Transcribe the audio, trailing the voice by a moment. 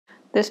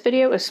This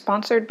video is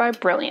sponsored by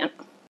Brilliant.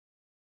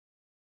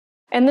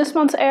 In this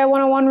month's AI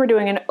 101, we're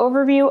doing an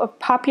overview of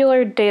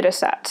popular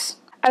datasets.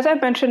 As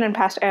I've mentioned in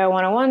past AI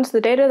 101s, the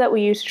data that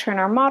we use to train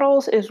our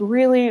models is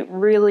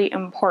really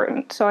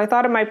important. So I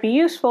thought it might be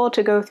useful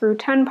to go through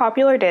 10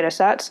 popular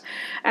datasets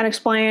and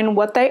explain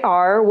what they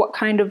are, what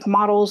kind of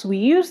models we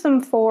use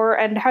them for,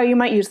 and how you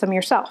might use them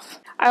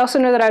yourself. I also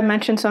know that I've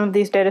mentioned some of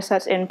these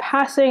datasets in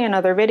passing in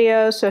other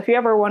videos, so if you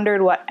ever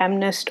wondered what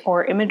MNIST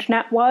or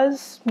ImageNet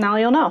was, now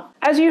you'll know.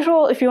 As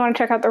usual, if you want to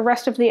check out the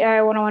rest of the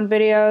AI 101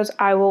 videos,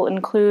 I will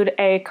include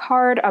a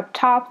card up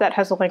top that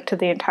has a link to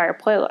the entire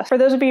playlist. For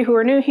those of you who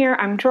are new here,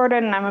 I'm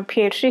Jordan, and I'm a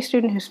PhD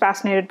student who's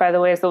fascinated by the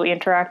ways that we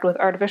interact with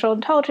artificial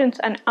intelligence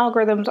and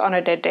algorithms on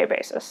a day-to-day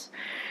basis.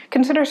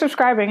 Consider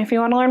subscribing if you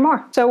want to learn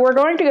more. So we're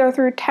going to go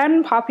through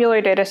 10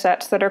 popular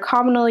datasets that are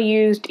commonly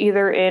used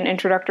either in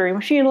introductory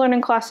machine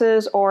learning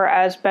classes or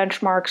as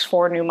benchmarks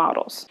for new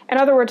models. In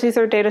other words, these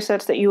are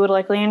datasets that you would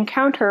likely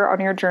encounter on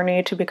your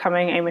journey to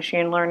becoming a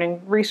machine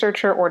learning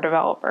researcher or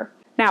developer.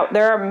 Now,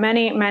 there are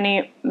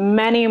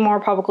many more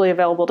publicly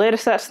available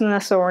datasets than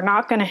this, so we're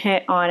not going to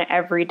hit on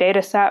every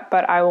dataset,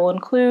 but I will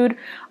include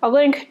a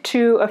link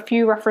to a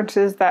few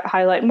references that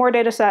highlight more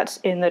datasets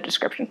in the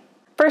description.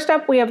 First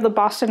up, we have the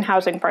Boston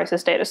housing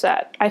prices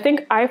dataset. I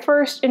think I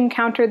first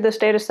encountered this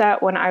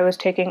dataset when I was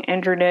taking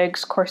Andrew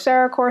Nigg's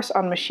Coursera course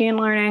on machine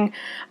learning,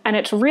 and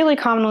it's really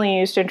commonly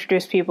used to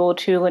introduce people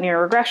to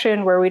linear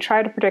regression, where we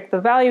try to predict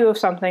the value of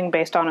something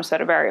based on a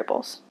set of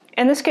variables.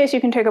 In this case, you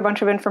can take a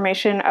bunch of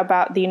information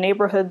about the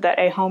neighborhood that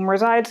a home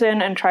resides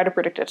in and try to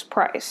predict its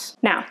price.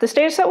 Now, this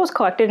dataset was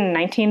collected in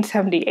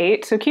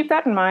 1978, so keep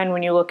that in mind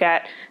when you look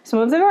at some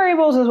of the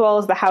variables as well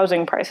as the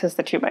housing prices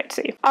that you might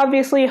see.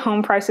 Obviously,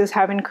 home prices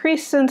have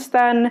increased since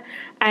then,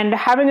 and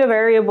having a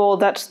variable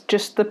that's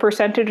just the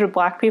percentage of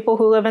Black people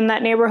who live in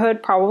that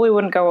neighborhood probably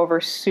wouldn't go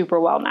over super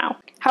well now.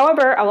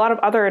 However, a lot of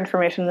other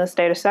information in this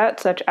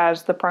dataset, such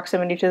as the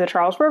proximity to the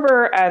Charles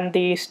River and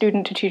the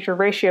student-to-teacher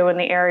ratio in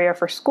the area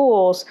for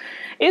schools,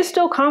 is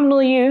still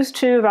commonly used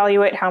to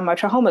evaluate how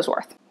much a home is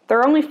worth. There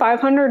are only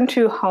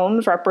 502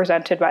 homes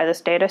represented by this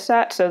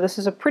dataset, so this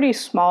is a pretty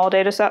small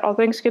dataset, all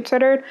things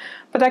considered,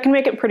 but that can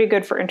make it pretty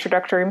good for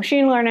introductory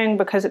machine learning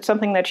because it's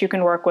something that you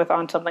can work with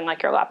on something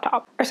like your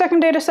laptop. Our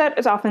second dataset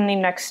is often the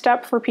next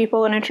step for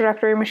people in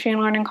introductory machine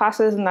learning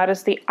classes, and that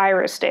is the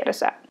iris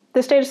dataset.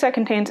 This dataset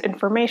contains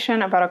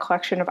information about a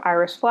collection of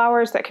iris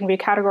flowers that can be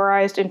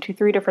categorized into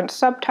 3 different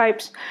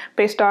subtypes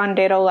based on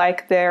data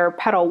like their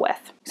petal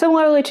width.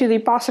 Similarly to the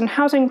Boston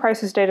housing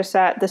prices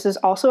dataset, this is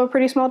also a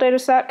pretty small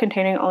dataset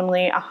containing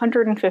only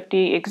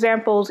 150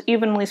 examples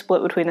evenly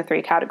split between the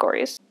 3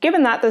 categories.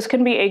 Given that, this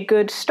can be a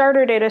good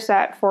starter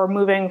dataset for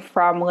moving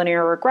from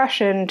linear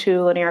regression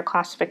to linear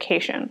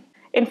classification.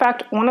 In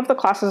fact, one of the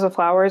classes of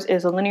flowers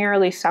is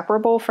linearly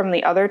separable from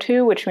the other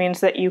 2, which means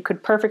that you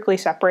could perfectly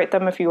separate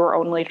them if you were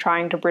only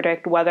trying to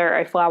predict whether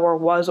a flower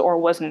was or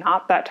was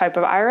not that type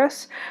of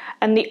iris.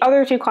 And the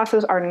other 2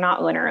 classes are not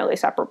linearly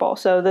separable,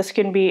 so this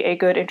can be a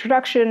good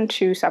introduction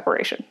to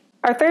separation.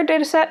 Our third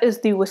dataset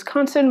is the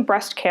Wisconsin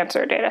breast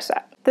cancer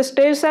dataset. This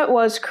dataset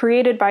was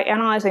created by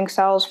analyzing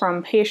cells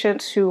from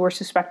patients who were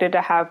suspected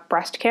to have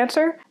breast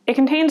cancer. It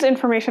contains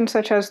information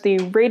such as the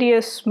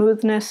radius,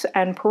 smoothness,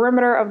 and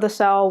perimeter of the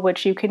cell,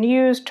 which you can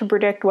use to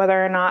predict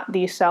whether or not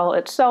the cell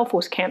itself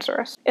was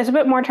cancerous. It's a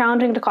bit more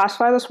challenging to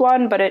classify this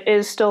one, but it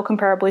is still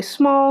comparably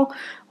small,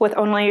 with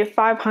only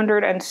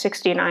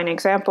 569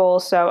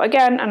 examples, so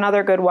again,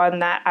 another good one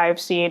that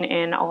I've seen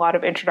in a lot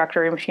of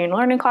introductory machine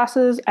learning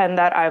classes and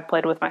that I've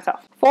played with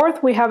myself.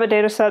 Fourth, we have a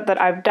dataset that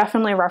I've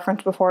definitely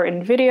referenced before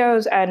in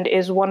videos and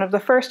is one of the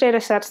first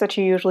datasets that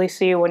you usually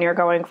see when you're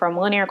going from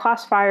linear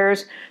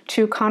classifiers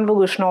to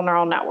convolutional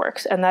neural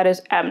networks, and that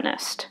is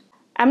MNIST.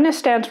 MNIST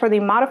stands for the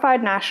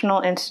Modified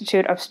National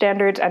Institute of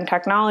Standards and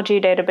Technology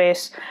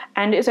database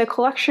and is a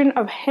collection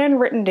of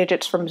handwritten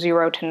digits from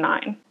 0 to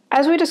 9.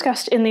 As we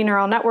discussed in the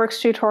neural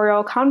networks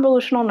tutorial,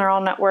 convolutional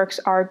neural networks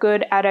are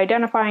good at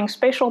identifying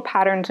spatial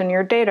patterns in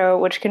your data,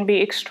 which can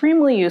be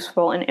extremely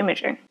useful in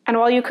imaging. And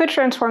while you could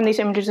transform these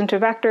images into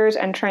vectors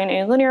and train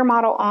a linear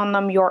model on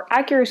them, your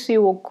accuracy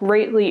will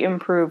greatly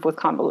improve with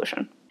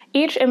convolution.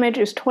 Each image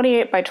is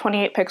 28 by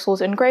 28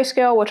 pixels in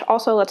grayscale, which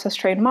also lets us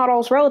train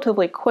models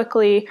relatively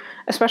quickly,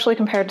 especially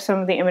compared to some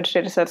of the image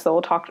datasets that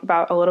we'll talk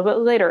about a little bit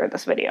later in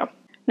this video.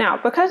 Now,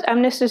 because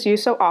MNIST is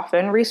used so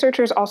often,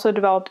 researchers also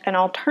developed an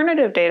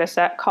alternative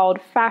dataset called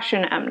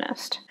Fashion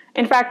MNIST.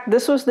 In fact,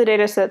 this was the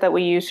dataset that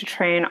we used to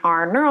train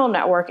our neural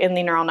network in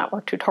the neural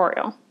network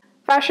tutorial.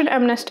 Fashion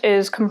MNIST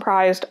is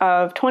comprised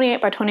of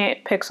 28 by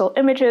 28 pixel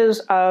images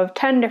of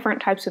 10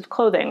 different types of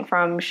clothing,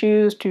 from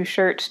shoes to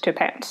shirts to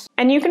pants.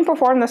 And you can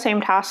perform the same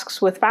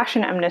tasks with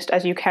Fashion MNIST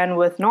as you can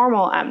with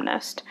normal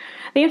MNIST.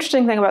 The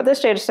interesting thing about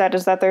this dataset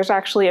is that there's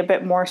actually a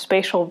bit more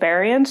spatial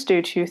variance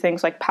due to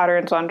things like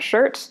patterns on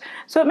shirts,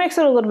 so it makes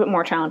it a little bit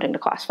more challenging to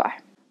classify.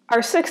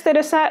 Our sixth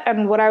dataset,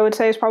 and what I would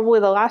say is probably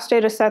the last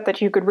dataset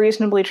that you could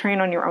reasonably train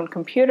on your own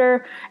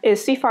computer,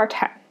 is CIFAR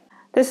 10.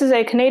 This is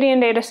a Canadian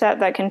dataset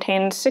that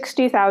contains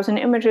 60,000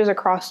 images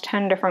across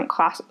 10 different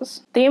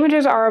classes. The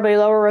images are of a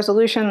lower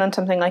resolution than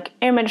something like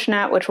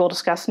ImageNet, which we'll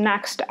discuss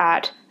next,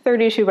 at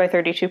 32 by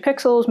 32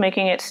 pixels,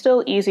 making it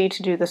still easy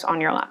to do this on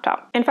your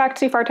laptop. In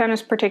fact, CFAR10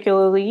 is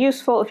particularly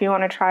useful if you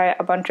want to try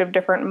a bunch of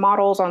different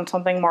models on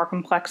something more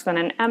complex than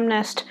an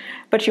MNIST,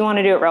 but you want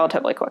to do it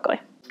relatively quickly.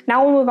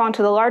 Now we'll move on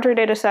to the larger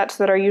datasets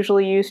that are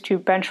usually used to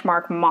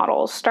benchmark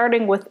models,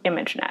 starting with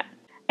ImageNet.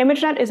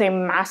 ImageNet is a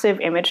massive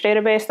image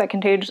database that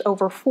contains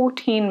over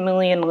 14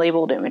 million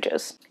labeled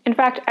images. In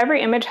fact,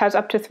 every image has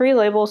up to 3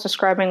 labels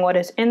describing what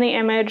is in the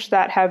image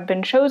that have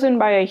been chosen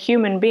by a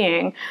human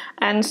being,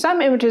 and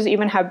some images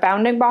even have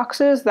bounding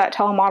boxes that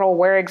tell a model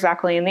where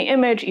exactly in the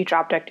image each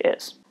object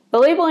is. The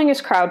labeling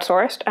is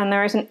crowdsourced, and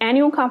there is an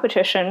annual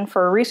competition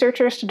for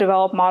researchers to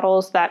develop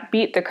models that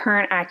beat the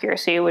current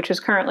accuracy, which is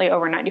currently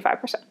over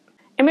 95%.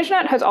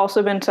 ImageNet has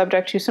also been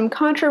subject to some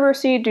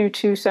controversy due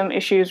to some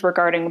issues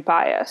regarding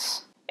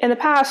bias. In the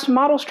past,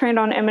 models trained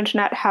on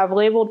ImageNet have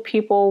labeled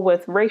people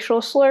with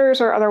racial slurs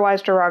or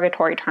otherwise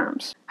derogatory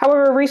terms.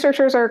 However,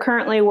 researchers are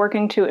currently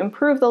working to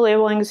improve the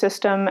labeling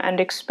system and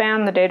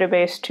expand the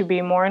database to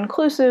be more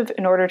inclusive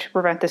in order to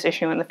prevent this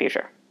issue in the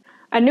future.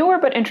 A newer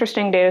but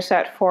interesting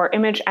dataset for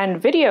image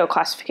and video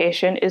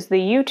classification is the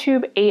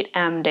YouTube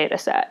 8M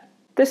dataset.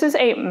 This is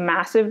a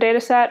massive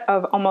dataset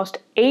of almost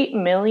 8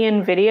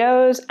 million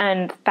videos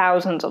and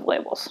thousands of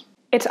labels.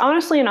 It's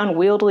honestly an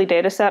unwieldy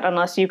dataset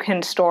unless you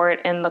can store it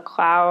in the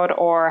cloud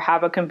or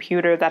have a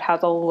computer that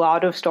has a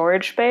lot of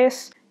storage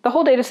space. The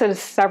whole dataset is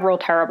several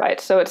terabytes,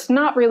 so it's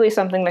not really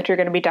something that you're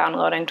going to be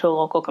downloading to a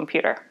local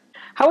computer.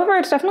 However,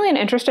 it's definitely an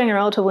interesting and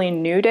relatively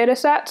new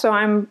dataset, so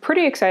I'm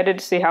pretty excited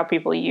to see how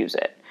people use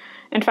it.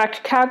 In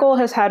fact, Kaggle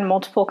has had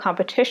multiple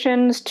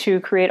competitions to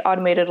create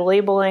automated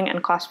labeling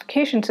and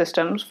classification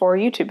systems for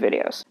YouTube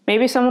videos.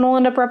 Maybe someone will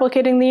end up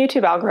replicating the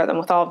YouTube algorithm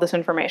with all of this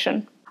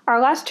information. Our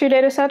last 2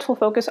 datasets will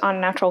focus on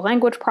natural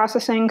language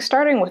processing,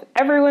 starting with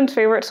everyone's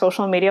favorite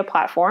social media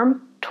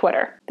platform,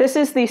 Twitter. This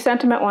is the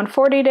Sentiment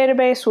 140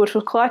 database, which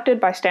was collected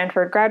by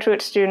Stanford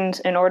graduate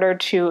students in order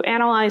to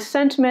analyze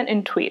sentiment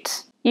in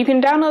tweets. You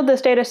can download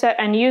this dataset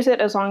and use it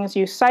as long as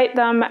you cite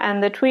them,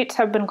 and the tweets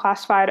have been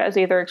classified as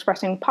either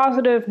expressing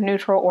positive,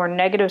 neutral, or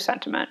negative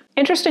sentiment.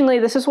 Interestingly,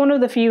 this is one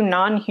of the few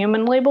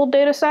non-human labeled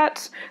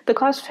datasets. The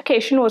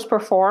classification was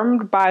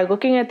performed by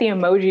looking at the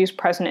emojis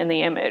present in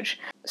the image.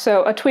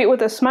 So a tweet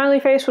with a smiley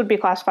face would be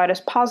classified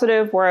as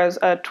positive, whereas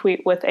a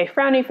tweet with a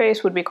frowny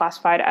face would be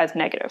classified as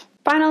negative.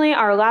 Finally,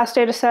 our last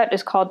dataset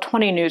is called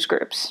 20 News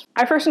Groups.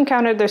 I first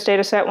encountered this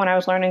dataset when I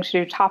was learning to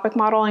do topic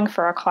modeling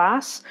for a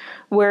class,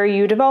 where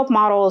you develop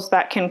models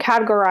that can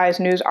categorize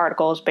news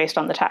articles based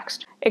on the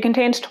text. It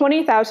contains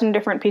 20,000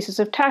 different pieces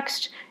of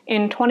text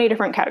in 20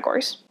 different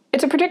categories.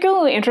 It's a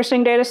particularly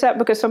interesting dataset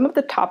because some of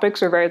the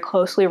topics are very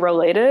closely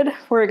related.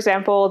 For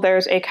example,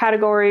 there's a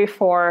category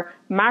for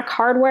Mac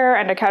hardware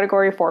and a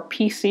category for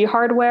PC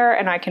hardware,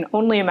 and I can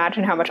only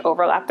imagine how much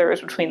overlap there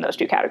is between those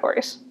 2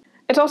 categories.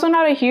 It's also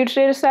not a huge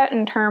dataset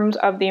in terms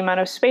of the amount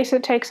of space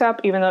it takes up,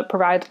 even though it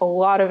provides a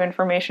lot of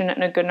information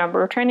and a good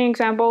number of training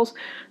examples,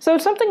 so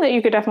it's something that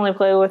you could definitely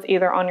play with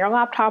either on your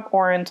laptop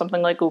or in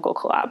something like Google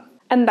Colab.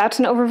 And that's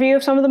an overview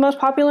of some of the most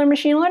popular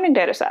machine learning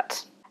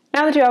datasets.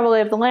 Now that you have a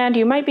lay of the land,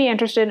 you might be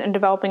interested in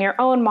developing your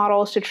own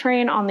models to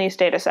train on these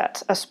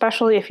datasets,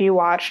 especially if you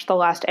watched the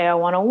last AI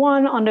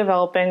 101 on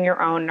developing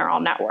your own neural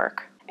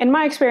network. In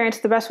my experience,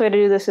 the best way to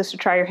do this is to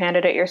try your hand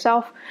at it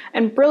yourself,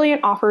 and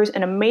Brilliant offers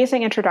an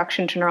amazing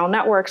introduction to neural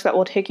networks that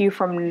will take you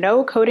from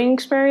no coding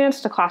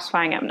experience to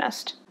classifying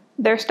MNIST.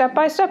 Their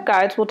step-by-step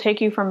guides will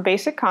take you from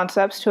basic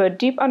concepts to a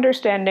deep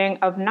understanding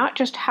of not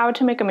just how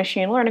to make a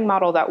machine learning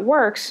model that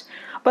works,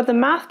 but the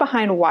math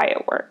behind why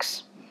it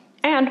works.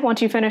 And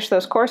once you finish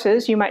those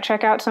courses, you might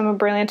check out some of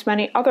Brilliant's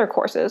many other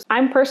courses.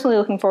 I'm personally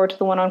looking forward to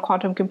the one on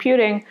quantum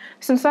computing,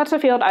 since that's a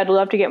field I'd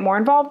love to get more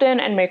involved in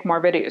and make more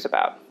videos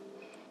about.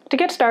 To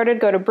get started,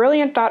 go to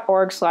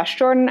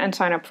brilliant.org/Jordan and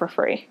sign up for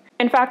free.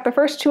 In fact, the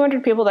first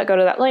 200 people that go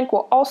to that link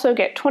will also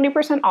get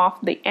 20%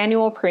 off the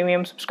annual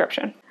premium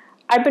subscription.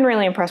 I've been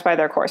really impressed by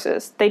their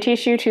courses. They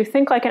teach you to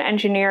think like an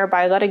engineer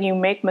by letting you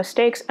make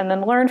mistakes and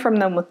then learn from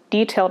them with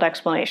detailed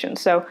explanations,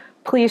 so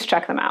please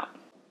check them out.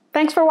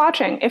 Thanks for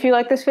watching. If you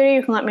like this video,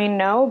 you can let me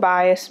know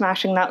by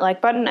smashing that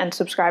like button and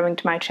subscribing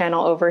to my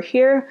channel over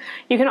here.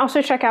 You can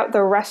also check out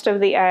the rest of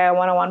the AI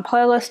 101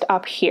 playlist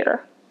up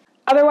here.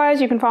 Otherwise,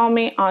 you can follow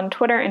me on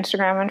Twitter,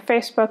 Instagram, and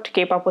Facebook to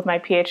keep up with my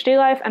PhD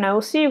life, and I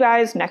will see you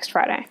guys next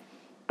Friday.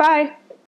 Bye!